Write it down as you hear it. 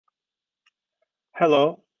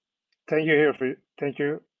Hello, thank you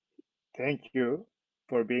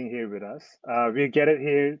for being here with us. We gathered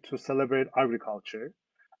here to celebrate agriculture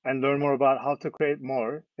and learn more about how to create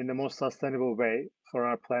more in the most sustainable way for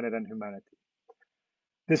our planet and humanity.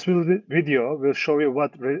 Video will show you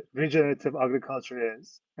what regenerative agriculture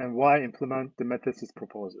is and why implement the methods it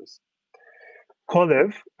proposes.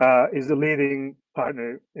 Colive is the leading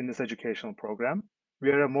partner in this educational program. We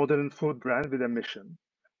are a modern food brand with a mission.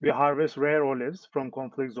 We harvest rare olives from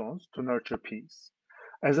conflict zones to nurture peace.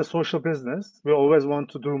 As a social business, we always want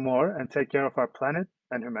to do more and take care of our planet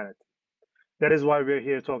and humanity. That is why we're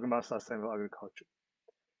here talking about sustainable agriculture.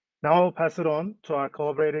 Now I'll pass it on to our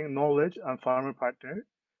collaborating knowledge and farmer partner,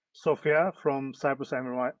 Sofia from Cyprus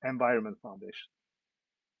Environment Foundation.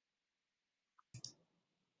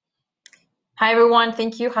 Hi, everyone.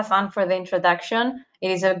 Thank you, Hassan, for the introduction. It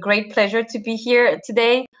is a great pleasure to be here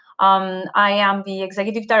today. I am the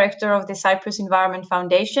Executive Director of the Cyprus Environment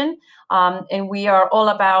Foundation, and we are all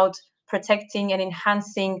about protecting and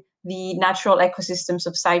enhancing the natural ecosystems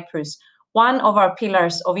of Cyprus. One of our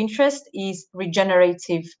pillars of interest is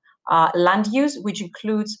regenerative land use, which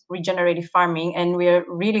includes regenerative farming, and we are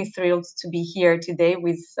really thrilled to be here today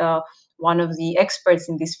with one of the experts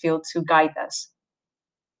in this field to guide us.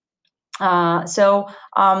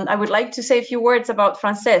 I would like to say a few words about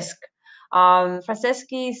Francesc. Francesc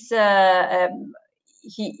is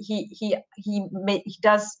he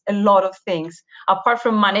does a lot of things apart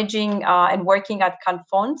from managing and working at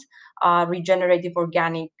Font, regenerative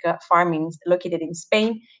organic farming located in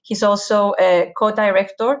Spain. He's also a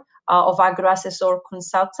co-director of AgroAssessor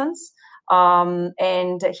Consultants.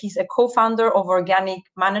 And he's a co-founder of Organic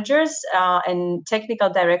Managers and technical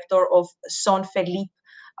director of Son Felipe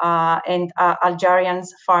and Algerian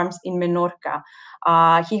farms in Menorca.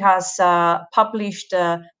 He has published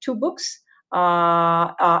 2 books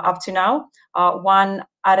up to now. One,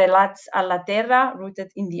 Arrelats a la Terra,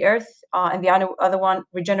 Rooted in the Earth, and the other one,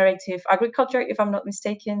 Regenerative Agriculture, if I'm not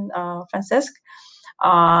mistaken, Francesc.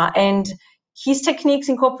 And his techniques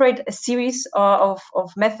incorporate a series of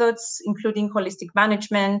methods, including holistic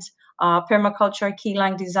management, permaculture,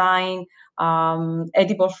 keyline design,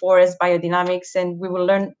 edible forest biodynamics, and we will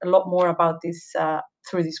learn a lot more about this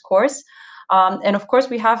through this course. And of course,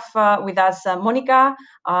 we have with us Monica,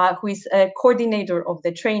 who is a coordinator of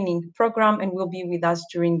the training program and will be with us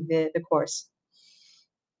during the course.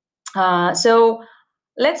 So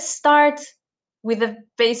let's start with a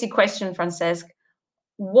basic question, Francesc.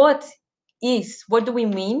 What do we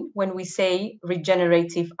mean when we say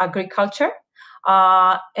regenerative agriculture?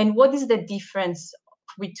 And what is the difference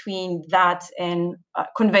between that and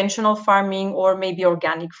conventional farming or maybe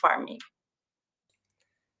organic farming?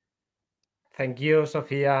 Thank you,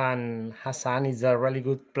 Sofia and Hassan. It's a really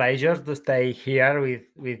good pleasure to stay here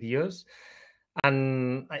with you.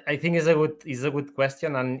 And I think it's a good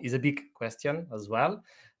question, and it's a big question as well.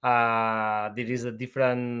 There is a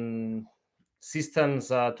different systems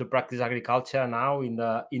to practice agriculture now in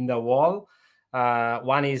the world.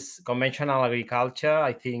 One is conventional agriculture.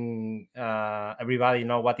 I think everybody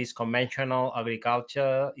know what is conventional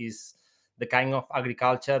agriculture is. The kind of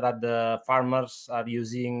agriculture that the farmers are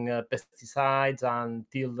using pesticides and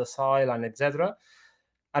till the soil and etc.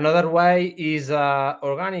 Another way is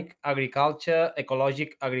organic agriculture,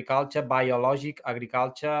 ecologic agriculture, biologic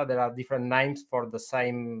agriculture. There are different names for the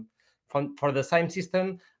same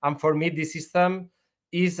system. And for me, this system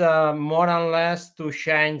is more or less to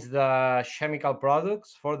change the chemical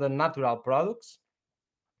products for the natural products.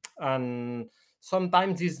 And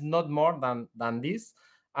sometimes it's not more than this.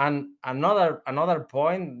 And another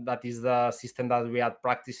point that is the system that we are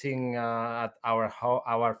practicing at our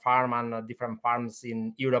farm and different farms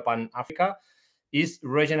in Europe and Africa is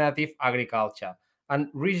regenerative agriculture. And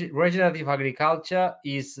regenerative agriculture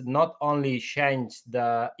is not only change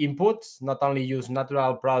the inputs, not only use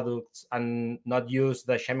natural products and not use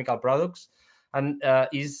the chemical products, and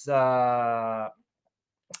is to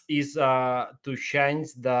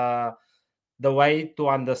change the way to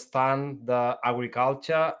understand the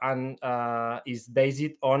agriculture, and is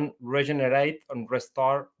based on regenerate and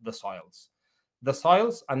restore the soils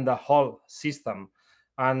and the whole system.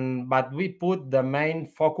 But we put the main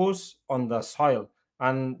focus on the soil,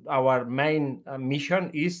 and our main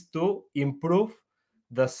mission is to improve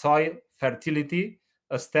the soil fertility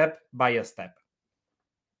step by step.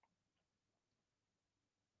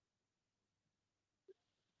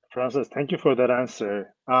 Francis, thank you for that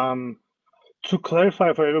answer. To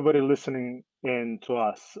clarify for everybody listening in to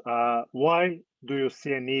us, why do you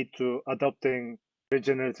see a need to adopting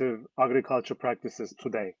regenerative agriculture practices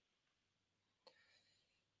today?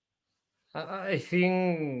 I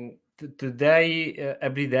think today,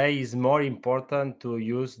 every day is more important to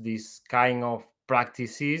use this kind of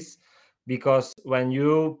practices, because when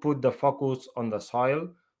you put the focus on the soil,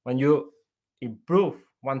 when you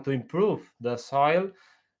want to improve the soil,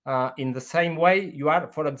 in the same way you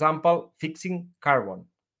are, for example, fixing carbon.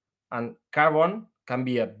 And carbon can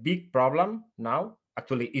be a big problem now.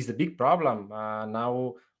 Actually, is a big problem.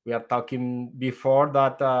 Now we are talking before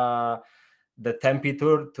that the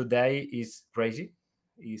temperature today is crazy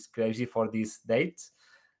for these dates.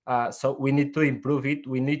 So we need to improve it.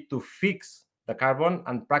 We need to fix the carbon,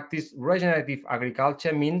 and practice regenerative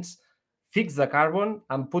agriculture means fix the carbon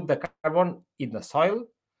and put the carbon in the soil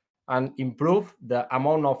and improve the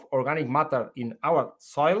amount of organic matter in our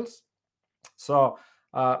soils. So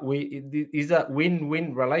it is a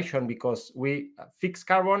win-win relation, because we fix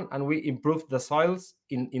carbon and we improve the soils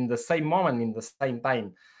in the same moment, in the same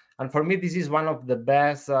time. And for me, this is one of the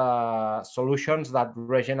best solutions that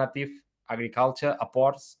regenerative agriculture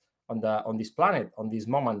apports on this planet, on this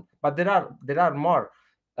moment. But there are more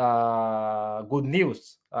good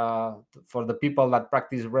news for the people that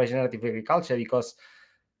practice regenerative agriculture, because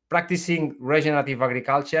practicing regenerative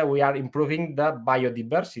agriculture, we are improving the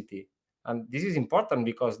biodiversity. And this is important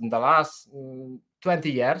because in the last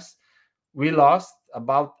 20 years, we lost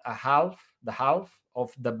about the half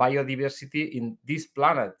of the biodiversity in this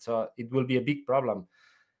planet. So it will be a big problem.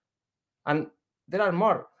 And there are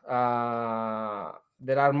more.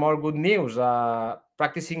 There are more good news.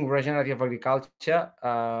 Practicing regenerative agriculture,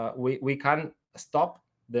 we can stop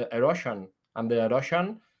the erosion. And the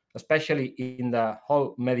erosion, especially in the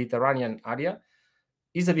whole Mediterranean area,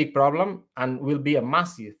 is a big problem and will be a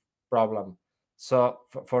massive problem. So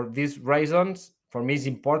for these reasons, for me, it's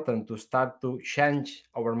important to start to change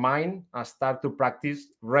our mind and start to practice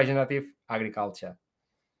regenerative agriculture.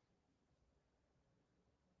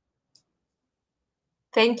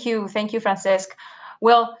 Thank you, Francesc.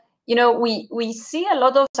 Well, we see a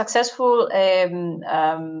lot of successful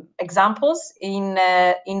examples in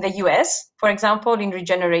the US, for example, in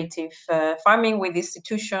regenerative farming, with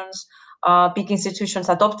institutions, big institutions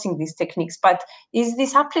adopting these techniques. But is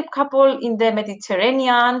this applicable in the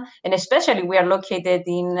Mediterranean? And especially, we are located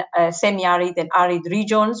in semi-arid and arid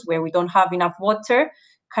regions where we don't have enough water.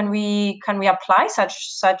 Can we apply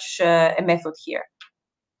such a method here?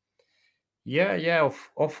 Yeah,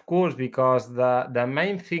 of course, because the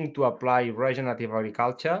main thing to apply regenerative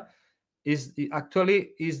agriculture is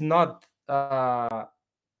not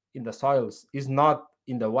in the soils, is not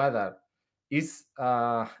in the weather, is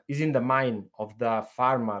in the mind of the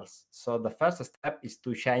farmers. So the first step is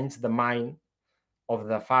to change the mind of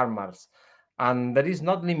the farmers, and there is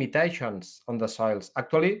not limitations on the soils.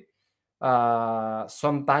 Actually,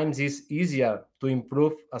 sometimes it's easier to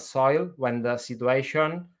improve a soil when the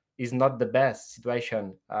situation is not the best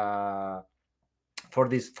situation for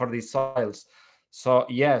these soils. So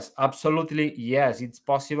yes, absolutely yes, it's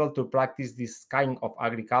possible to practice this kind of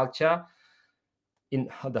agriculture in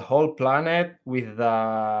the whole planet with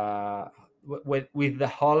the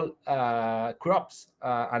whole crops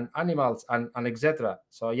and animals and etc.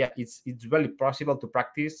 So yeah, it's really possible to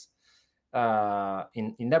practice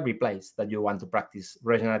in every place that you want to practice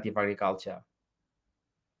regenerative agriculture.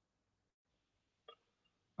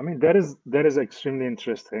 I mean, that is extremely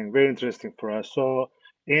interesting, very interesting for us. So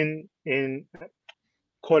in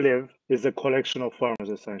Colive is a collection of farmers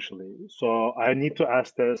essentially. So I need to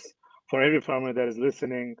ask this for every farmer that is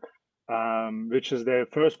listening, which is their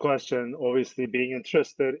first question, obviously being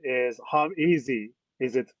interested, is how easy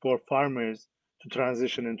is it for farmers to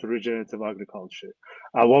transition into regenerative agriculture?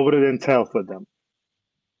 What would it entail for them?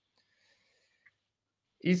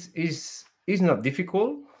 Is not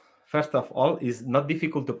difficult. First of all, it's not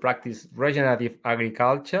difficult to practice regenerative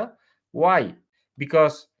agriculture. Why?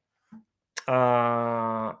 Because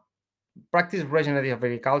practice regenerative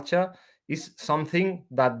agriculture is something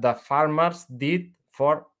that the farmers did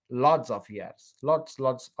for lots of years.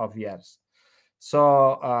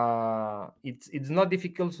 So it's not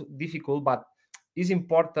difficult, but it's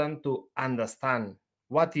important to understand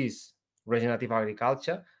what is regenerative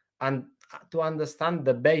agriculture and to understand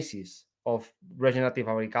the basis of regenerative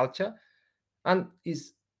agriculture, and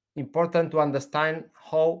it's important to understand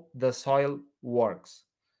how the soil works,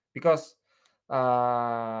 because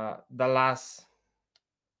the last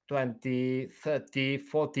 20, 30,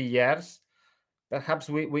 40 years, perhaps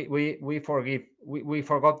we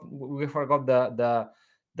forgot the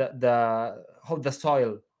how the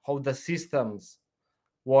soil, how the systems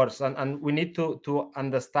works, and we need to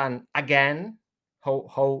understand again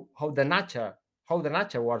how the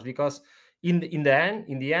nature works, because in the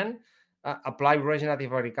end apply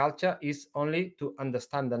regenerative agriculture is only to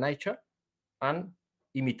understand the nature and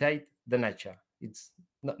imitate the nature. It's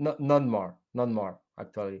not more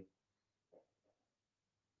actually.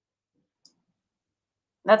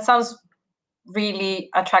 That sounds really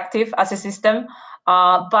attractive as a system,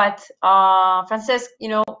 but Francesc,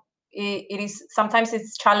 it is sometimes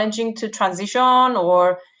it's challenging to transition,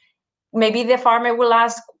 or maybe the farmer will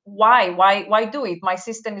ask, why do it? My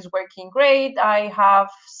system is working great. I have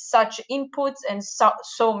such inputs and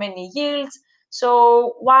so many yields.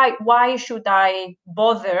 So why should I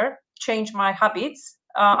bother change my habits?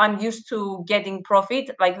 I'm used to getting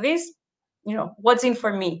profit like this. What's in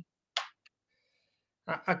for me?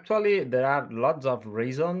 Actually, there are lots of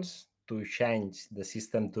reasons to change the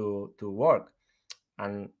system to work.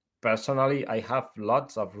 And personally, I have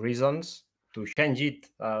lots of reasons to change it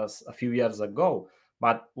as a few years ago.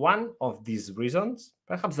 But one of these reasons,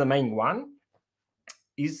 perhaps the main one,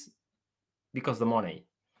 is because the money.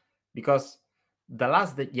 Because the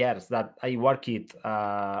last years that I worked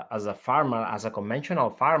as a farmer, as a conventional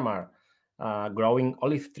farmer, growing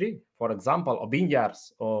olive tree, for example, or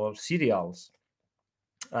vineyards or cereals,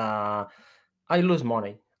 I lose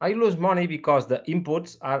money. I lose money because the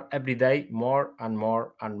inputs are every day more and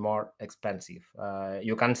more and more expensive.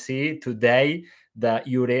 You can see today the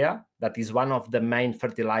urea, that is one of the main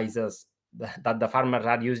fertilizers that the farmers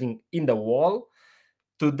are using in the world.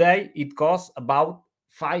 Today it costs about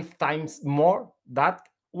 5 times more than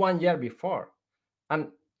 1 year before. And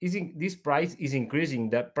this price is increasing.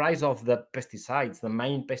 The price of the pesticides, the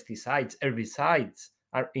main pesticides, herbicides,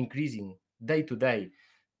 are increasing day to day.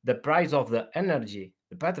 The price of the energy,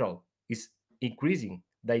 the petrol, is increasing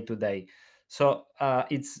day to day. So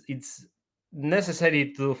it's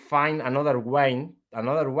necessary to find another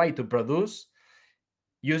way to produce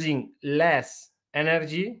using less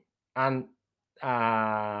energy and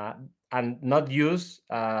uh, not use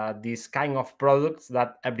this kind of products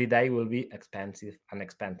that every day will be expensive and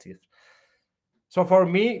expensive. So for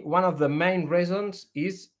me, one of the main reasons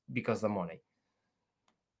is because the money.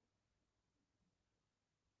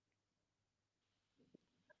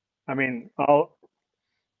 I mean, I'll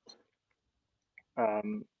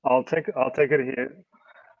take it here.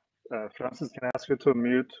 Francis, can I ask you to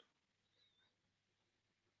mute?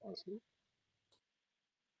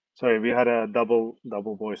 Sorry, we had a double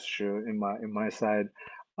voice issue in my side,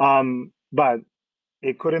 but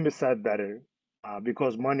it couldn't be said better.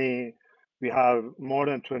 Because money, we have more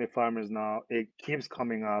than 20 farmers now. It keeps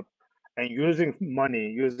coming up, and using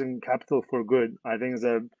money, using capital for good, I think is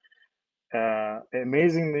a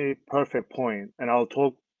amazingly perfect point. And I'll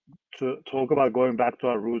talk about going back to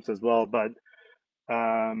our roots as well, but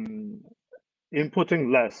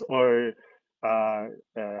inputting less or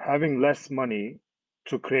having less money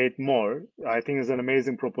to create more, I think is an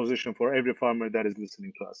amazing proposition for every farmer that is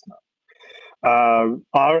listening to us now.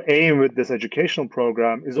 Our aim with this educational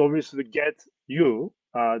program is obviously to get you,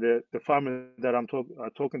 the farmer that I'm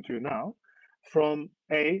talking to you now, from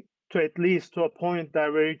A to at least to a point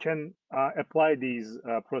that where you can apply these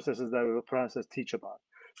processes that Frances teach about.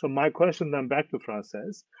 So my question then back to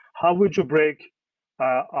Frances, how would you break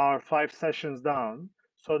our 5 sessions down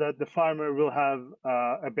so that the farmer will have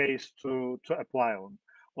a base to apply on,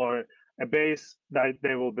 or a base that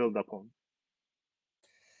they will build upon?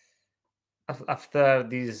 After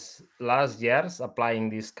these last years applying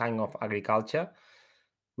this kind of agriculture,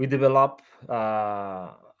 we develop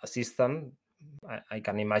a system. I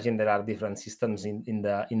can imagine there are different systems in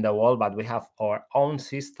the world, but we have our own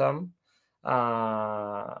system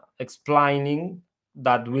explaining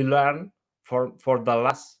that we learn for the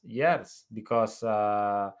last years, because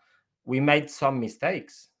we made some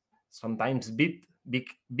mistakes, sometimes big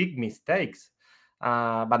mistakes.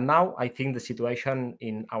 But now I think the situation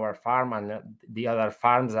in our farm and the other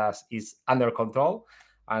farms is under control,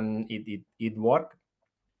 and it works.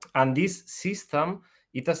 And this system,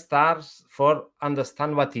 it starts for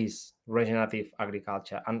understand what is regenerative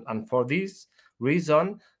agriculture, and for this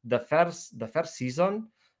reason, the first season,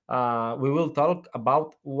 we will talk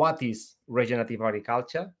about what is regenerative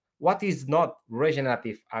agriculture, what is not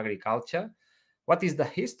regenerative agriculture, what is the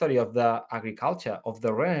history of the agriculture, of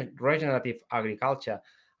the regenerative agriculture,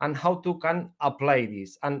 and how to can apply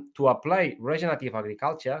this. And to apply regenerative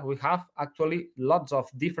agriculture, we have actually lots of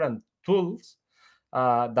different tools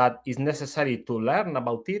that is necessary to learn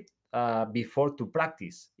about it before to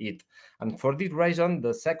practice it. And for this reason,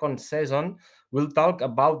 the second season will talk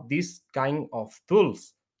about this kind of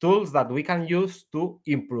tools that we can use to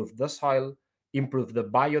improve the soil, improve the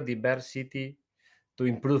biodiversity, to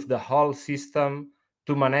improve the whole system,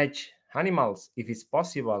 to manage animals if it's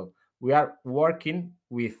possible, we are working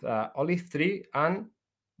with olive tree and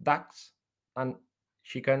ducks and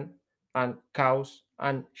chicken and cows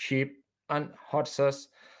and sheep and horses.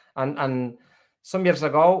 And some years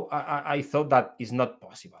ago, I thought that is not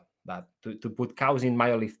possible, that to put cows in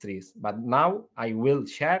my olive trees. But now I will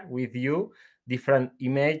share with you different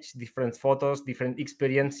images, different photos, different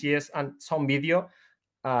experiences, and some video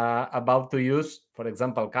about to use, for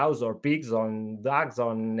example, cows or pigs on ducks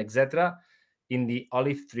on etc. in the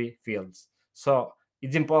olive tree fields. So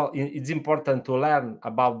it's important to learn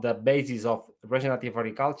about the basis of regenerative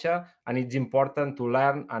agriculture, and it's important to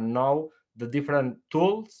learn and know the different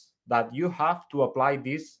tools that you have to apply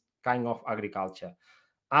this kind of agriculture.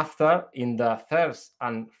 After, in the third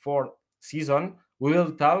and fourth season, we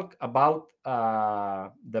will talk about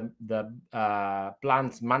the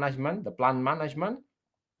plants management, the plant management,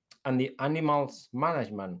 and the animals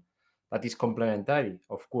management, that is complementary,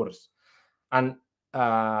 of course. And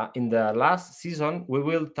in the last season, we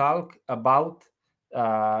will talk about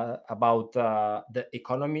the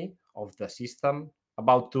economy of the system,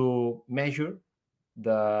 about to measure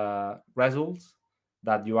the results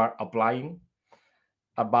that you are applying,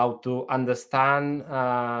 about to understand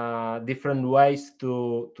different ways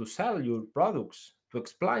to sell your products, to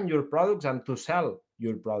explain your products and to sell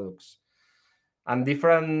your products, and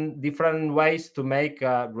different ways to make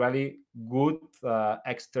really good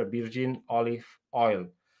extra virgin olive oil.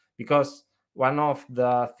 Because one of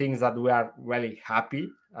the things that we are really happy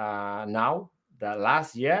now, the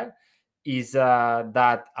last year, is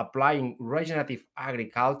that applying regenerative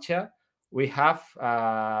agriculture, we have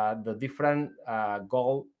the different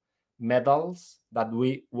gold medals that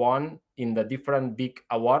we won in the different big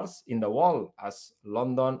awards in the world, as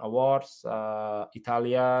London awards,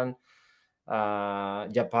 Italian,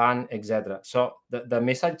 Japan, etc. So the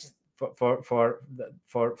message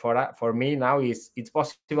for me now is it's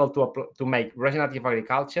possible to make regenerative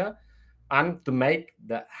agriculture and to make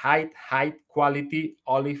the high quality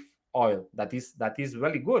olive oil that is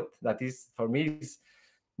really good. That is, for me, is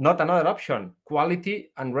not another option.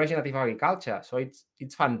 Quality and regenerative agriculture. So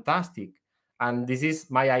it's fantastic, and this is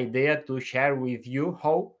my idea to share with you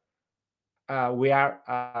how we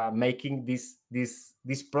are making this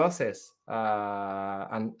process,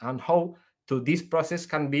 and how this process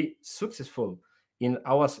can be successful in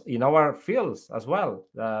our fields as well,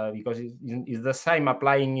 because it's the same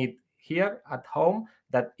applying it here at home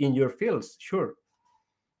that in your fields. Sure.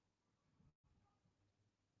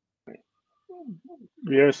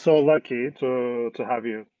 We are so lucky to have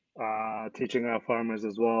you teaching our farmers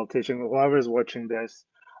as well, teaching whoever is watching this.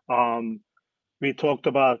 We talked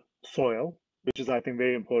about soil, which is, I think,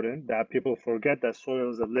 very important, that people forget that soil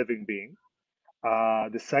is a living being.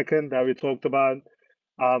 The second that we talked about,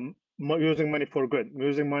 using money for good,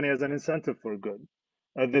 using money as an incentive for good.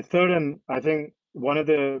 The third, and I think one of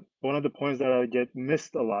the points that I get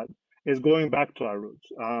missed a lot, is going back to our roots.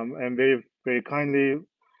 And very very kindly,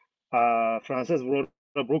 Frances wrote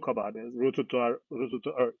a book about this, rooted to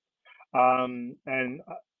earth. And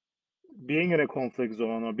being in a conflict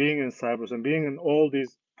zone, or being in Cyprus, and being in all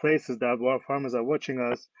these places that our farmers are watching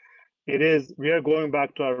us, we are going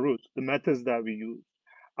back to our roots. The methods that we use,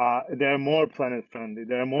 they're more planet friendly,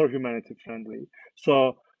 they're more humanity friendly.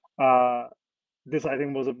 So this, I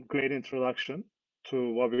think, was a great introduction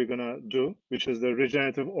to what we're gonna do, which is the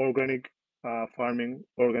regenerative organic farming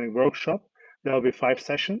organic workshop. There'll be 5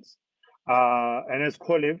 sessions, and as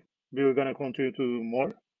Colive, we're gonna continue to do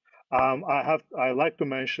more. I like to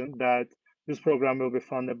mention that this program will be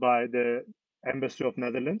funded by the Embassy of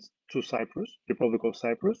Netherlands to Cyprus, Republic of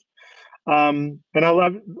Cyprus. And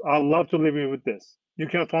I'd love to leave you with this. You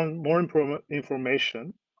can find more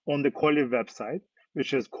information on the Colive website,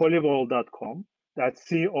 which is coliveoil.com. That's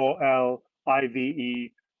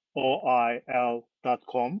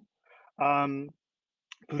COLIVEOIL.com.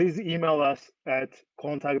 Please email us at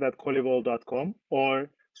contact@coliveoil.com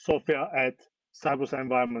or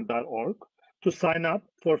sofia@cyprusenvironment.org to sign up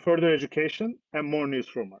for further education and more news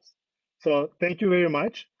from us. So thank you very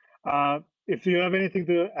much. If you have anything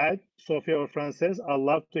to add, Sofia or Frances, I'd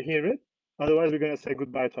love to hear it. Otherwise, we're going to say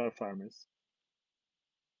goodbye to our farmers.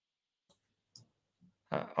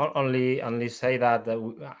 Only say that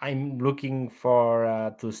I'm looking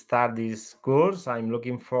for to start this course. I'm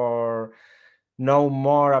looking for know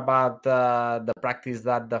more about the practice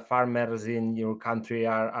that the farmers in your country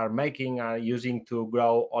are making, are using to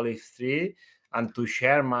grow olive tree, and to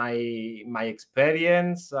share my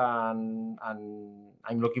experience, and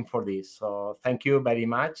I'm looking for this. So thank you very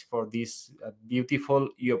much for this beautiful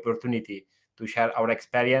opportunity to share our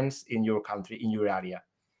experience in your country, in your area.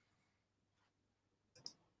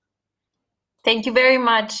 Thank you very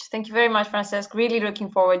much. Thank you very much, Francesc. Really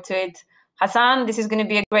looking forward to it. Hassan, this is going to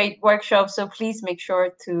be a great workshop, so please make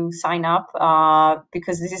sure to sign up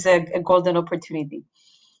because this is a golden opportunity.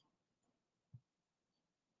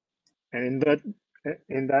 And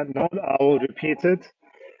in that note, I will repeat it.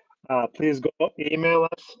 Please go email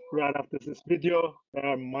us right after this video. There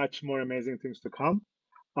are much more amazing things to come.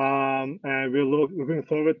 And we're looking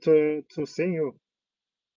forward to seeing you